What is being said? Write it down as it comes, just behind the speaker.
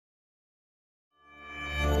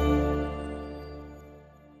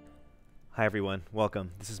Hi everyone,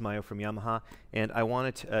 welcome. This is Mayo from Yamaha, and I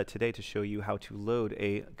wanted today to show you how to load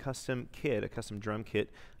a custom kit, a custom drum kit,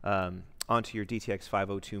 onto your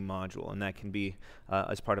DTX502 module, and that can be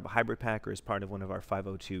as part of a hybrid pack or as part of one of our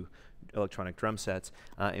 502 electronic drum sets.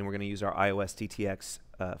 And we're going to use our iOS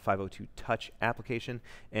DTX502Touch application,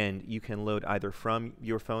 and you can load either from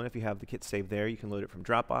your phone if you have the kit saved there. You can load it from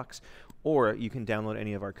Dropbox, or you can download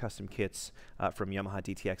any of our custom kits from Yamaha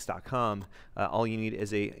DTX.com. All you need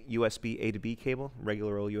is a USB A to B cable,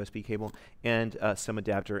 regular old USB cable, and some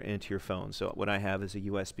adapter into your phone. So what I have is a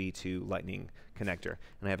USB to Lightning connector,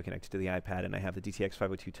 and I have it connected to the iPad, and I have the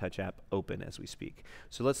DTX502Touch app open as we speak.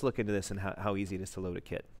 So let's look into this and how easy it is to load a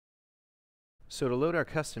kit. So to load our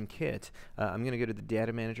custom kit, I'm going to go to the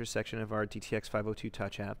Data Manager section of our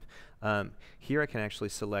DTX502Touch app. Here I can actually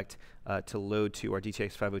select to load to our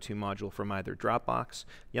DTX502 module from either Dropbox,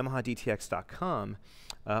 YamahaDTX.com,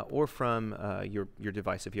 or from your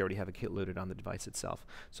device if you already have a kit loaded on the device itself.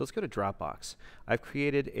 So let's go to Dropbox. I've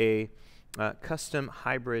created a custom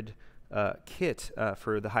hybrid kit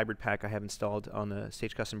for the hybrid pack I have installed on the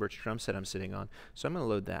Stage Custom Birch drum set I'm sitting on. So I'm going to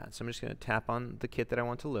load that. So I'm just going to tap on the kit that I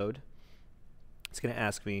want to load. It's going to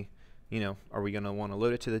ask me, are we going to want to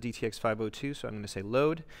load it to the DTX502? So I'm going to say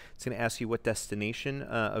load. It's going to ask you what destination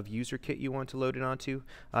of user kit you want to load it onto.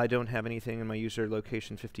 I don't have anything in my user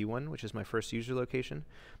location 51, which is my first user location.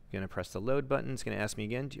 I'm going to press the load button. It's going to ask me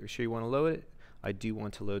again, are you sure you want to load it? I do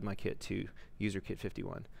want to load my kit to user kit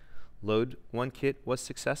 51. Load one kit was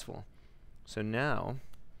successful. So now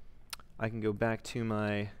I can go back to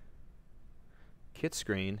my kit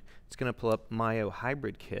screen. It's going to pull up Mayo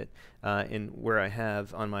Hybrid Kit, and where I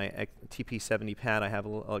have on my TP70 pad, I have a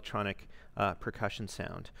little electronic percussion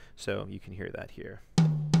sound. So you can hear that here.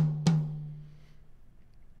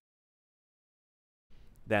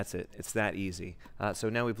 That's it. It's that easy. So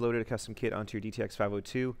now we've loaded a custom kit onto your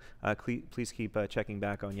DTX502. Please keep checking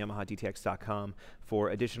back on YamahaDTX.com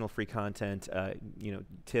for additional free content,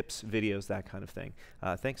 tips, videos, that kind of thing.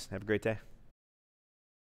 Thanks. Have a great day.